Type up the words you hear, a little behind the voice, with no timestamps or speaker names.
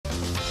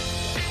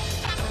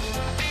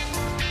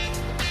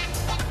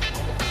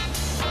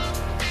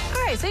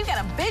So you've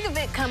got a big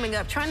event coming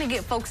up, trying to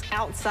get folks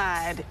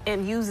outside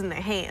and using their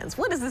hands.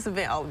 What is this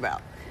event all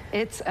about?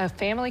 It's a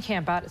family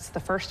campout. It's the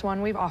first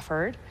one we've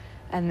offered.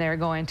 And they're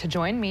going to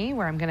join me,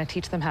 where I'm going to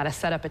teach them how to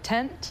set up a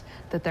tent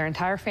that their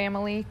entire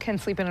family can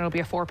sleep in. It'll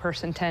be a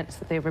 4-person tent, so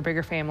if they have a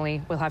bigger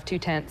family, we'll have 2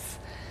 tents.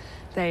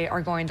 They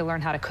are going to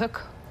learn how to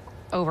cook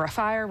over a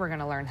fire. We're going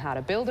to learn how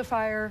to build a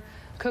fire,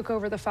 cook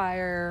over the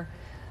fire,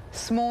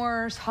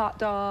 s'mores, hot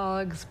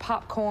dogs,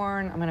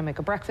 popcorn. I'm going to make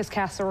a breakfast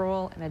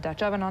casserole in a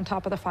Dutch oven on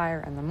top of the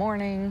fire in the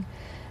morning.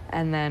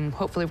 And then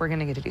hopefully we're going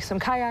to get to do some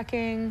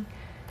kayaking.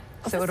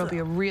 So it'll be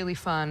a really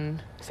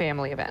fun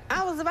family event.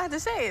 I was about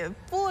to say, a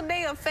full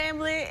day of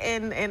family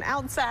and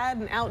outside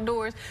and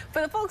outdoors.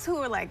 For the folks who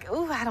are like,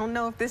 ooh, I don't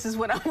know if this is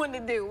what I want to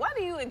do, why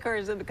do you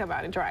encourage them to come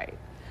out and try it?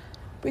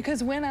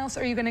 Because when else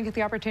are you going to get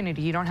the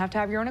opportunity? You don't have to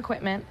have your own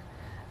equipment.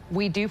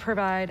 We do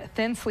provide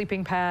thin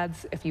sleeping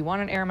pads. If you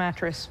want an air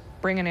mattress,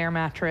 bring an air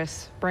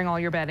mattress, bring all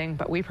your bedding.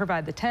 But we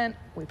provide the tent,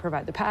 we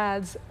provide the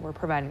pads, we're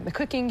providing the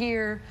cooking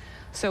gear.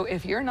 So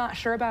if you're not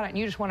sure about it and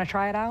you just want to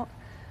try it out,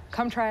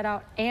 come try it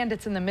out. And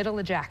it's in the middle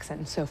of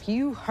Jackson. So if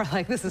you are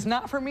like, this is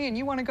not for me, and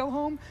you want to go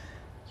home,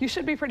 you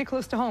should be pretty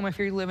close to home if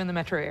you live in the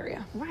metro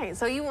area. Right.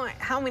 So you want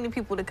how many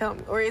people to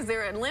come? Or is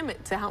there a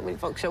limit to how many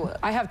folks show up?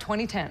 I have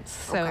 20 tents.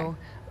 So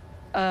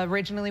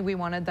originally we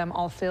wanted them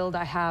all filled.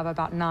 I have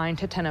about 9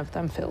 to 10 of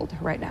them filled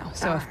right now.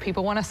 So if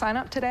people want to sign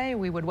up today,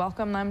 we would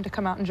welcome them to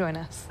come out and join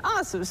us.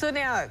 Awesome. So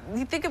now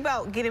you think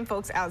about getting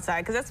folks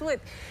outside, because that's what,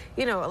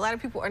 you know, a lot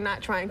of people are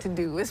not trying to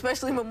do,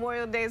 especially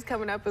Memorial Day is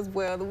coming up as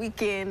well, the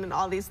weekend and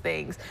all these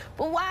things.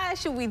 But why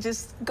should we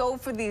just go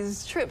for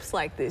these trips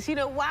like this? You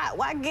know,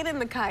 why get in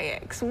the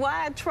kayaks?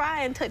 Why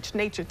try and touch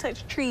nature,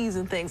 touch trees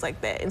and things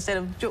like that instead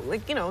of,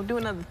 like, you know,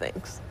 doing other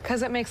things?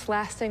 Because it makes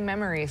lasting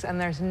memories,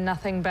 and there's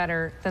nothing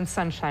better than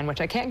sunshine, which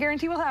I can't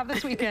guarantee we'll have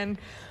this weekend,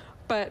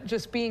 but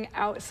just being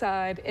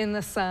outside in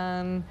the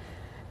sun,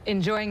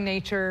 enjoying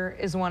nature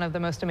is one of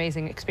the most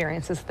amazing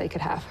experiences that they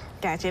could have.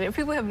 Gotcha. And if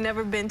people have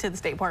never been to the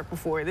state park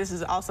before, this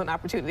is also an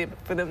opportunity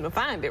for them to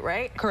find it,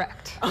 right?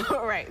 Correct.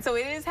 All right. So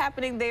it is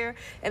happening there.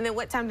 And then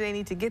what time do they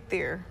need to get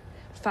there?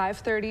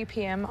 5:30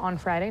 p.m. on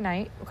Friday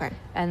night. Okay.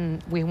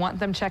 And we want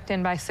them checked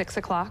in by 6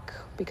 o'clock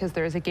because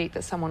there is a gate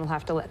that someone will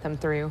have to let them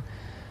through.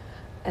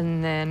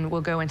 And then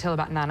we'll go until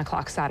about 9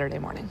 o'clock Saturday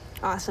morning.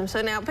 Awesome.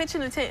 So now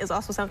pitching a tent is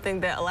also something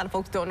that a lot of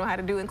folks don't know how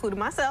to do, including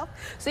myself.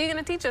 So you're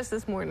going to teach us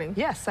this morning.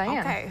 Yes, I am.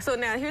 Okay. So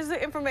now here's the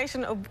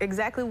information of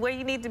exactly where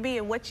you need to be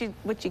and what you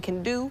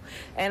can do.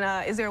 And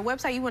is there a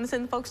website you want to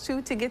send folks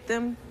to get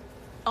them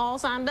all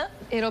signed up?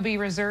 It'll be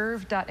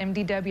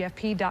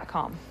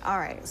reserve.mdwfp.com. All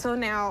right. So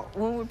now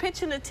when we're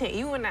pitching a tent,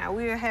 you and I,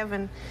 we are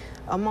having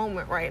a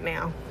moment right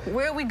now.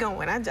 Where are we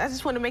going? I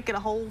just want to make it a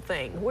whole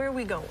thing. Where are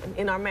we going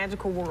in our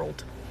magical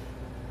world?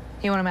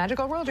 You want a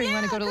magical world, or you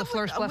want to go to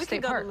LeFleur's Bluff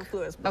State Park? We can go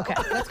to LeFleur's Bluff. Okay,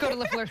 let's go to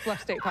LeFleur's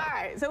Bluff State Park. All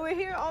right, so we're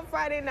here on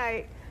Friday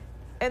night,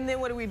 and then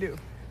what do we do?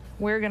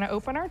 We're going to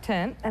open our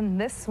tent, and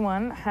this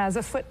one has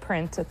a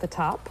footprint at the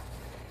top.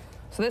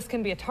 So this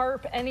can be a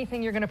tarp,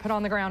 anything you're going to put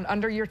on the ground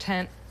under your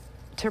tent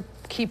to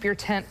keep your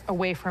tent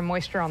away from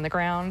moisture on the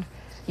ground.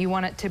 You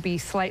want it to be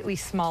slightly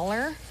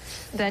smaller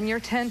than your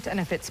tent, and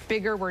if it's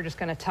bigger, we're just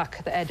going to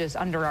tuck the edges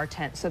under our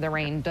tent so the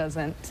rain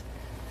doesn't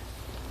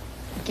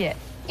get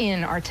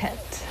in our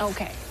tent.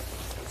 Okay.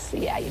 So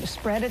yeah, you just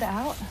spread it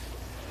out.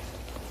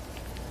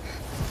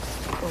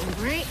 All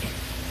right.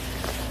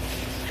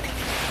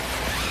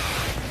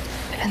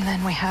 And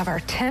then we have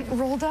our tent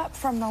rolled up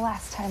from the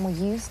last time we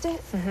used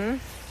it. So we're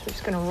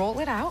just gonna roll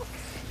it out.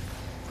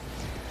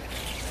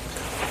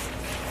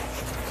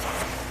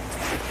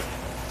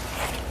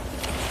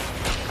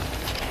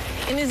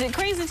 And is it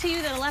crazy to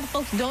you that a lot of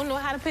folks don't know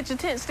how to pitch a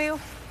tent still?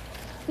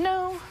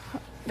 No.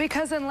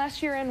 Because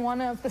unless you're in one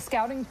of the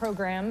scouting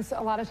programs,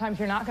 a lot of times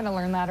you're not going to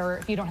learn that, or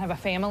if you don't have a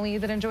family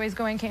that enjoys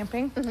going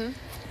camping.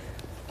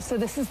 So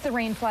this is the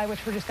rain fly,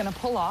 which we're just going to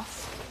pull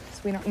off,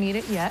 so we don't need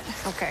it yet.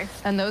 Okay.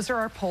 And those are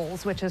our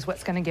poles, which is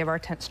what's going to give our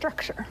tent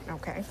structure.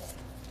 Okay.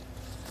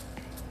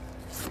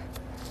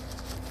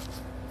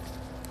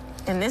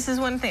 And this is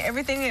one thing,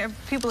 everything that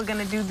people are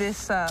going to do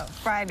this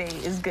Friday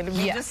is going to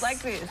be just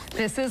like this.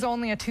 This is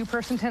only a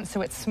 2-person tent,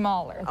 so it's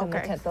smaller than the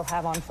tent they'll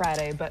have on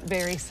Friday, but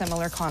very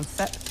similar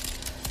concept,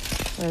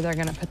 where they're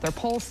going to put their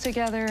poles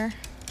together.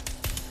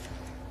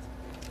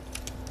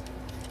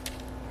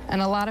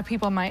 And a lot of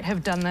people might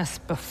have done this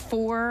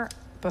before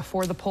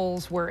the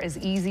poles were as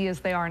easy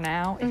as they are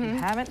now. If you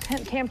haven't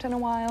tent camped in a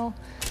while,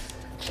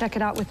 check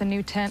it out with a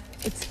new tent.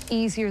 It's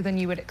easier than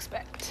you would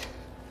expect.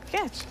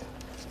 Gotcha.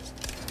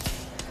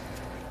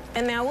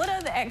 And now, what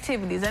other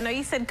activities? I know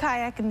you said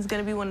kayaking is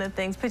going to be one of the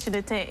things, pitching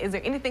a tent. Is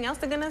there anything else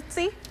they're going to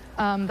see?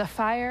 The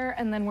fire,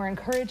 and then we're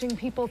encouraging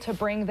people to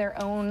bring their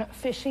own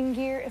fishing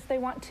gear if they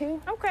want to.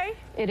 Okay.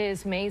 It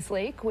is Mays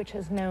Lake, which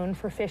is known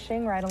for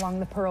fishing right along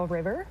the Pearl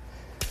River.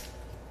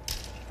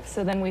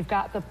 So then we've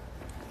got the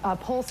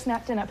pole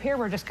snapped in up here.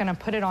 We're just going to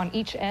put it on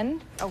each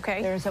end.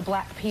 Okay. There's a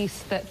black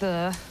piece that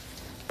the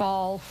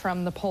ball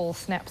from the pole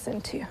snaps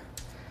into.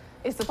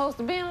 It's supposed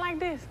to be in like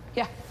this?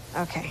 Yeah.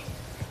 Okay.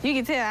 You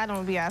can tell I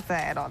don't be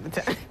outside all the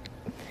time.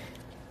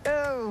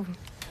 do.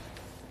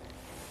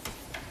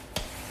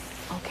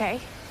 Okay.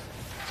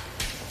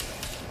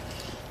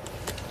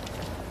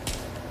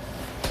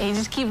 And you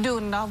just keep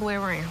doing it all the way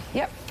around.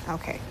 Yep.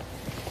 Okay.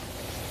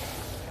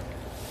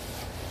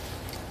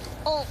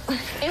 Oh,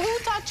 and who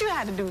taught you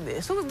how to do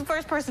this? Who was the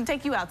first person to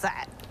take you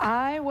outside?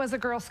 I was a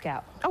Girl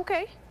Scout.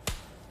 Okay.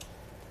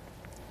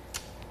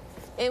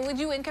 And would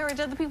you encourage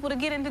other people to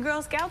get into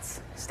Girl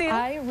Scouts still?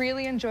 I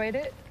really enjoyed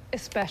it,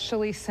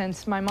 especially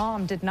since my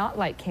mom did not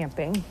like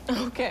camping.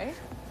 Okay.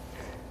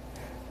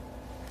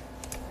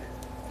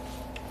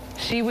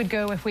 She would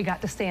go if we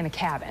got to stay in a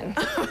cabin.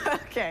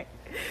 Okay.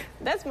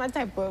 That's my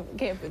type of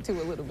camping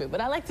too, a little bit, but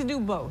I like to do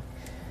both.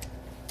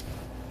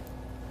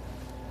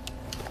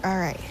 All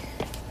right.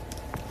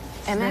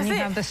 And then that's you it.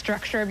 have the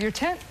structure of your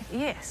tent.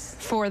 Yes.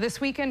 For this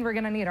weekend, we're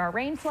gonna need our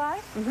rain fly.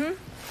 Mm-hmm.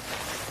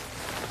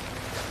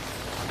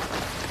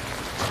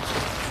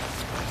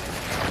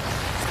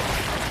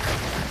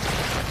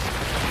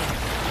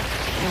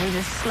 And we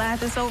just slide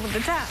this over the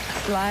top.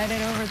 Slide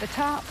it over the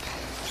top.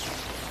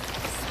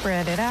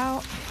 Spread it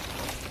out.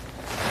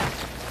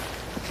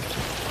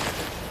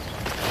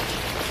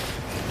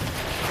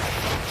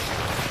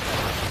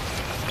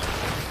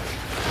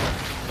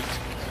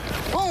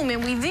 Boom,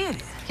 and we did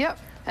it. Yep.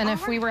 And All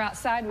if we were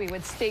outside, we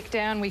would stake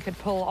down. We could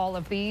pull all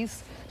of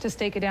these to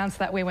stake it down so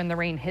that way when the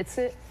rain hits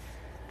it,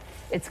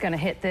 it's going to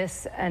hit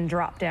this and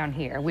drop down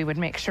here. We would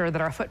make sure that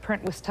our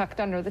footprint was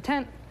tucked under the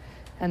tent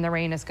and the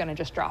rain is going to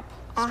just drop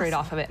straight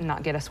off of it and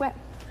not get us wet.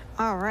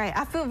 All right.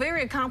 I feel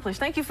very accomplished.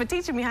 Thank you for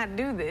teaching me how to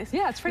do this.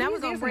 Yeah, it's pretty easy.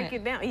 easy, Now we're going to break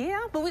it down.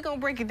 Yeah, but we're going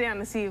to break it down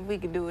to see if we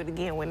can do it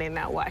again when they're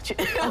not watching.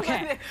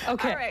 Okay.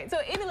 Okay. All right. So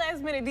any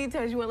last minute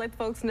details you want to let the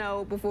folks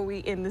know before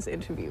we end this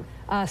interview?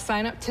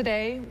 Sign up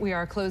today. We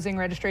are closing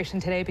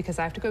registration today because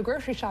I have to go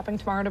grocery shopping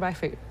tomorrow to buy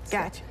food.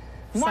 Gotcha.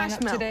 Sign up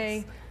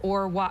today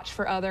or watch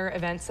for other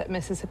events at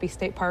Mississippi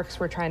State Parks.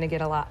 We're trying to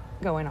get a lot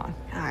going on.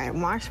 All right.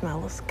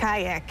 Marshmallows,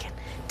 kayaking,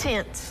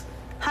 tents,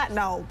 hot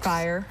dogs.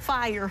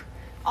 Fire.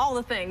 All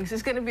the things.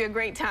 It's going to be a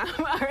great time.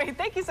 All right.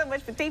 Thank you so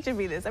much for teaching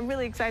me this. I'm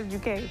really excited you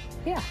came.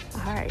 Yeah.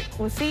 All right.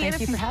 We'll see you in a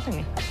few. Thank you for having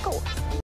me. Of course.